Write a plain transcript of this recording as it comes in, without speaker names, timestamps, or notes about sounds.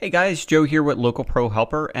Hey guys, Joe here with Local Pro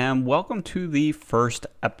Helper, and welcome to the first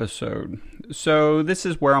episode. So this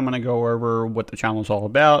is where I'm going to go over what the channel is all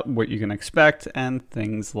about, what you can expect, and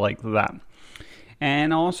things like that.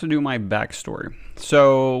 And I'll also do my backstory.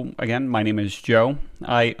 So again, my name is Joe.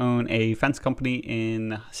 I own a fence company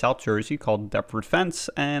in South Jersey called Deptford Fence,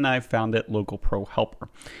 and I founded Local Pro Helper.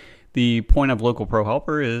 The point of Local Pro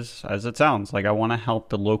Helper is, as it sounds, like I want to help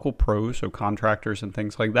the local pros, so contractors and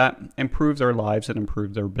things like that, improve their lives and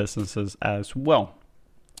improve their businesses as well.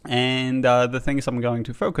 And the things I'm going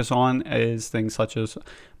to focus on is things such as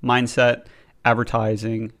mindset,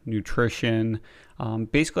 advertising, nutrition,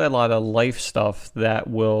 basically a lot of life stuff that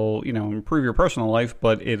will, improve your personal life,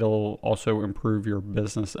 but it'll also improve your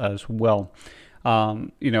business as well.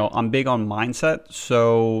 I'm big on mindset,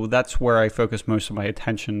 so that's where I focus most of my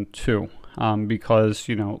attention to. Because,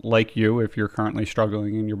 like you, if you're currently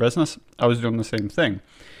struggling in your business, I was doing the same thing.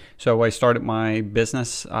 So I started my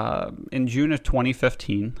business in June of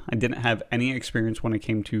 2015. I didn't have any experience when it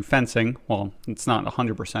came to fencing. Well, it's not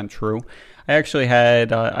 100% true. I actually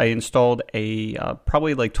I installed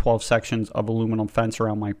probably like 12 sections of aluminum fence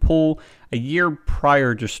around my pool a year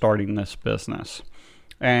prior to starting this business.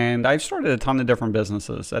 And I've started a ton of different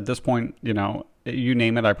businesses. At this point, you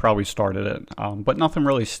name it, I probably started it. But nothing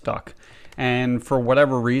really stuck. And for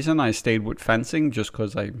whatever reason, I stayed with fencing just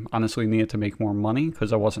because I honestly needed to make more money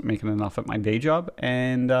because I wasn't making enough at my day job.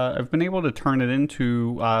 And I've been able to turn it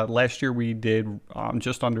into, last year we did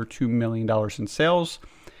just under $2 million in sales.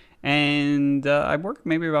 And I work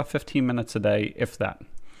maybe about 15 minutes a day, if that.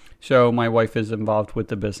 So my wife is involved with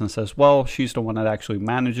the business as well. She's the one that actually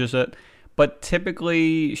manages it. But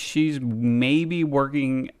typically, she's maybe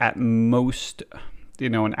working at most,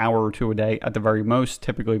 an hour or two a day at the very most,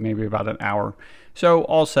 typically maybe about an hour. So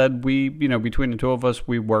all said, we, between the two of us,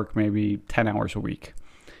 we work maybe 10 hours a week.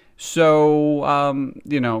 So,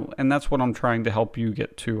 and that's what I'm trying to help you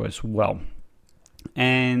get to as well.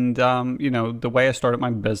 And, the way I started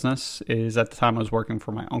my business is at the time I was working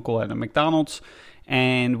for my uncle at a McDonald's,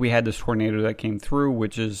 and we had this tornado that came through,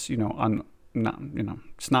 which is,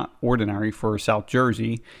 it's not ordinary for South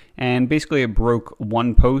Jersey. And basically it broke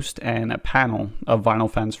one post and a panel of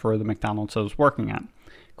vinyl fence for the McDonald's I was working at.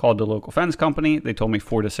 Called the local fence company. They told me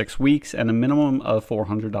 4 to 6 weeks and a minimum of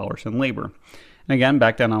 $400 in labor. And again,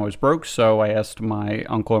 back then I was broke, so I asked my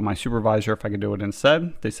uncle and my supervisor if I could do it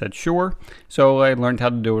instead. They said sure. So I learned how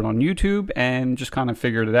to do it on YouTube and just kind of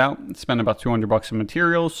figured it out. Spent about $200 in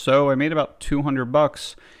materials, so I made about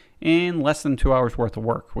 $200 in less than 2 hours worth of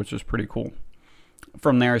work, which is pretty cool.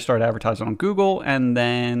 From there, I started advertising on Google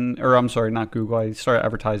not Google. I started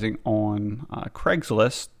advertising on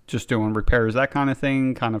Craigslist, just doing repairs, that kind of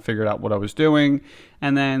thing, kind of figured out what I was doing,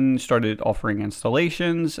 and then started offering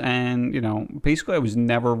installations. And, basically I was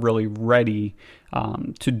never really ready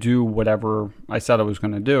to do whatever I said I was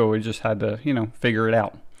going to do. I just had to, figure it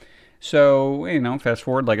out. So, fast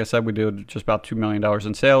forward, like I said, we did just about $2 million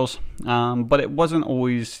in sales, but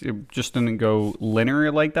it just didn't go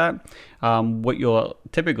linear like that. What you'll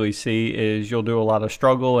typically see is you'll do a lot of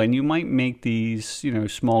struggle and you might make these,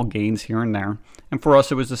 small gains here and there. And for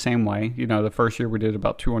us, it was the same way. The first year we did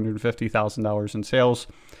about $250,000 in sales.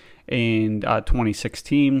 In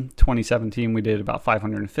 2016, 2017, we did about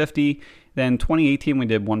 550. Then 2018, we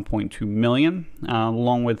did 1.2 million.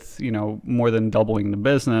 Along with, more than doubling the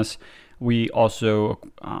business, we also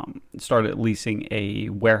started leasing a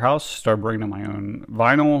warehouse, started bringing my own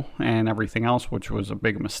vinyl and everything else, which was a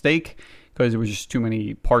big mistake because it was just too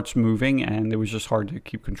many parts moving and it was just hard to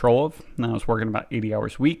keep control of. And I was working about 80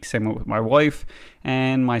 hours a week, same with my wife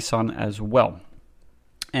and my son as well.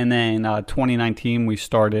 And then 2019, we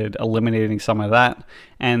started eliminating some of that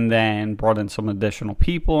and then brought in some additional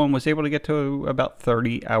people and was able to get to about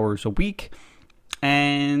 30 hours a week.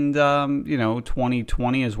 And,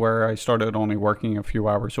 2020 is where I started only working a few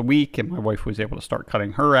hours a week and my wife was able to start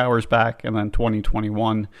cutting her hours back. And then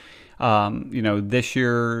 2021, this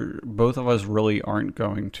year, both of us really aren't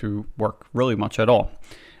going to work really much at all.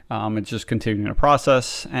 It's just continuing the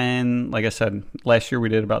process. And like I said, last year we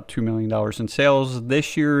did about $2 million in sales.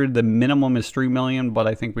 This year, the minimum is $3 million, but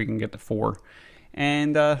I think we can get to $4 million.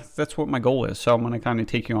 And that's what my goal is. So I'm going to kind of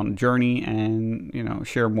take you on a journey and,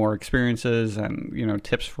 share more experiences and,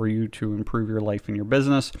 tips for you to improve your life and your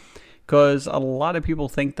business. Because a lot of people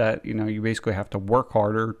think that, you basically have to work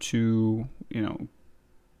harder to,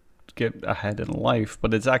 get ahead in life,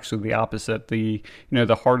 but it's actually the opposite. The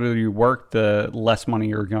harder you work, the less money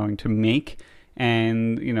you're going to make,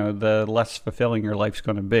 and the less fulfilling your life's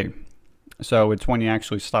going to be. So it's when you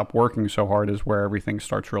actually stop working so hard is where everything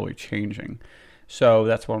starts really changing. So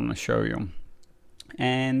that's what I'm going to show you.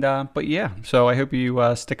 And but yeah, so I hope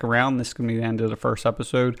you stick around. This is gonna be the end of the first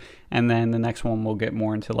episode, and then the next one we'll get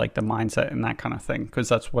more into like the mindset and that kind of thing, because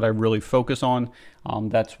that's what I really focus on.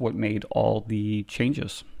 That's what made all the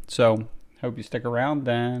changes. So hope you stick around,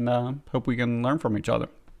 and hope we can learn from each other.